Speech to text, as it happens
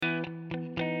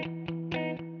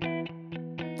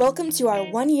Welcome to our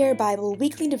one-year Bible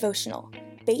weekly devotional,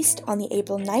 based on the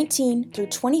April 19 through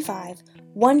 25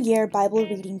 one-year Bible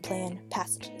reading plan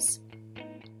passages.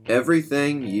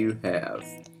 Everything you have.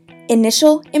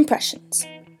 Initial impressions.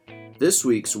 This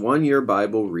week's one-year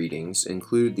Bible readings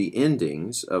include the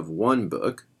endings of one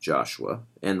book, Joshua,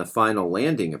 and the final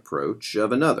landing approach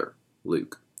of another,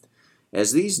 Luke.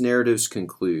 As these narratives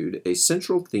conclude, a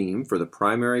central theme for the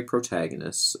primary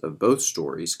protagonists of both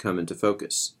stories come into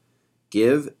focus.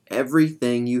 Give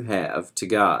everything you have to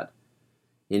God.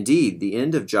 Indeed, the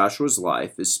end of Joshua's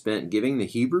life is spent giving the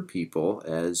Hebrew people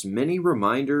as many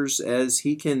reminders as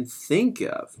he can think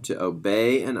of to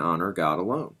obey and honor God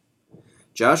alone.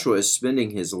 Joshua is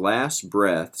spending his last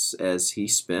breaths as he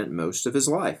spent most of his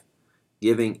life,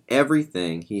 giving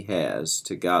everything he has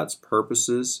to God's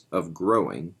purposes of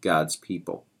growing God's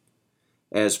people.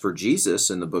 As for Jesus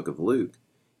in the book of Luke,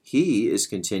 he is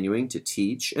continuing to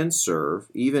teach and serve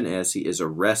even as he is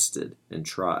arrested and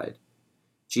tried.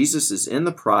 Jesus is in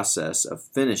the process of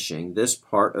finishing this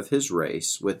part of his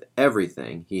race with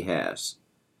everything he has.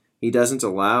 He doesn't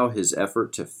allow his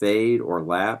effort to fade or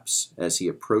lapse as he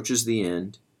approaches the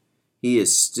end. He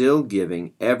is still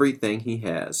giving everything he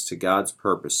has to God's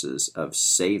purposes of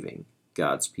saving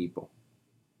God's people.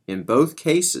 In both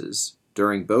cases,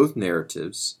 during both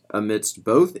narratives, amidst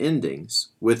both endings,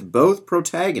 with both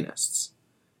protagonists,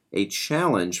 a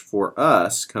challenge for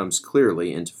us comes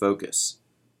clearly into focus.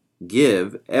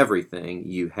 Give everything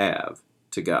you have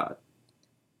to God.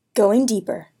 Going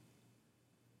deeper.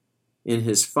 In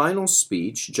his final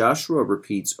speech, Joshua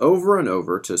repeats over and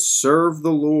over to serve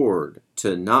the Lord,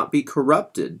 to not be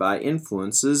corrupted by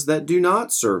influences that do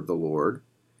not serve the Lord,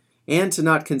 and to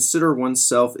not consider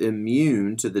oneself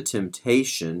immune to the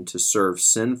temptation to serve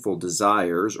sinful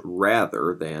desires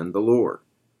rather than the Lord.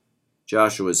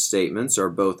 Joshua's statements are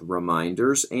both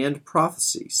reminders and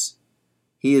prophecies.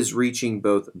 He is reaching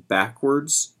both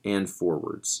backwards and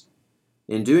forwards.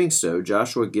 In doing so,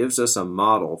 Joshua gives us a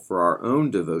model for our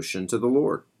own devotion to the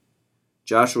Lord.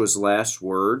 Joshua's last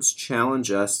words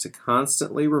challenge us to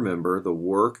constantly remember the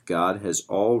work God has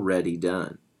already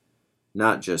done.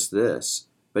 Not just this,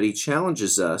 but he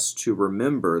challenges us to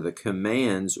remember the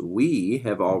commands we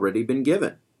have already been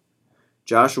given.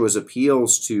 Joshua's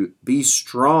appeals to be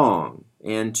strong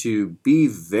and to be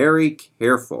very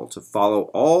careful to follow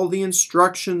all the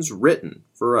instructions written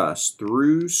for us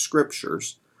through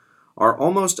scriptures are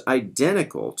almost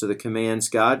identical to the commands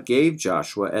God gave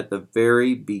Joshua at the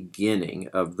very beginning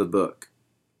of the book.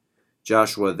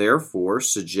 Joshua therefore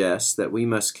suggests that we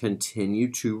must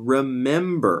continue to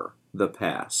remember the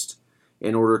past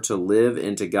in order to live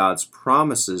into God's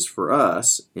promises for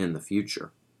us in the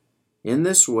future. In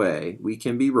this way, we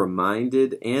can be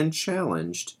reminded and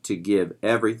challenged to give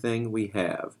everything we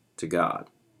have to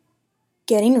God.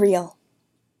 Getting real.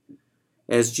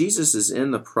 As Jesus is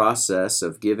in the process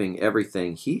of giving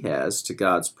everything he has to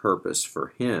God's purpose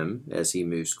for him as he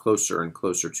moves closer and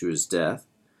closer to his death,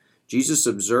 Jesus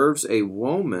observes a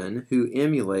woman who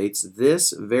emulates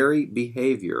this very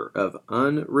behavior of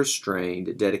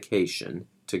unrestrained dedication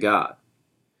to God.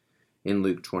 In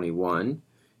Luke 21,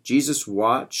 Jesus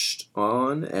watched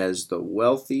on as the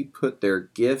wealthy put their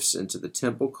gifts into the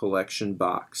temple collection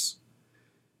box.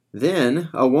 Then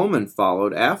a woman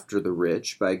followed after the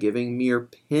rich by giving mere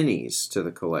pennies to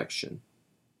the collection.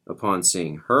 Upon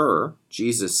seeing her,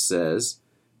 Jesus says,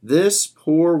 "This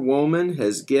poor woman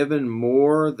has given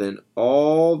more than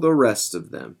all the rest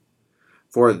of them,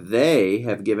 for they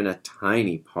have given a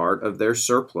tiny part of their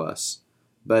surplus,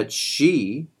 but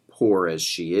she, poor as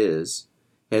she is,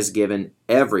 has given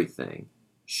everything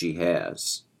she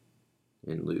has."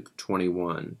 In Luke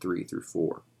 21,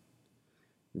 3-4.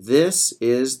 This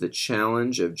is the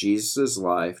challenge of Jesus'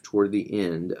 life toward the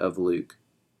end of Luke.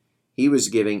 He was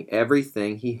giving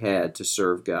everything he had to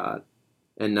serve God.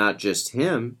 And not just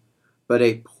him, but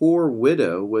a poor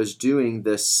widow was doing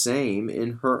the same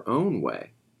in her own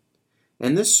way.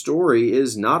 And this story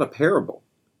is not a parable.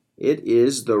 It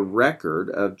is the record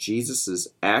of Jesus'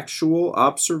 actual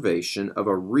observation of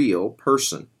a real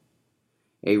person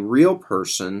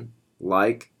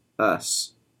like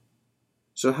us.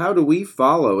 So how do we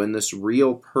follow in this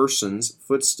real person's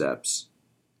footsteps?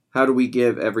 How do we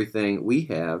give everything we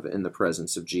have in the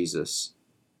presence of Jesus?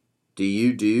 Do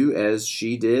you do as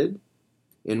she did?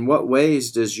 In what ways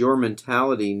does your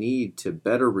mentality need to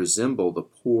better resemble the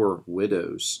poor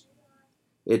widow's?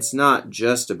 It's not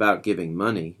just about giving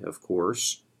money, of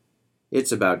course.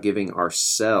 It's about giving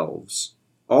ourselves,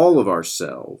 all of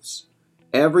ourselves,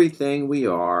 everything we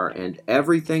are and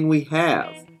everything we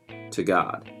have to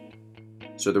God.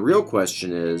 So the real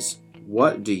question is,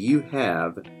 what do you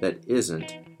have that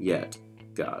isn't yet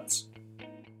gods.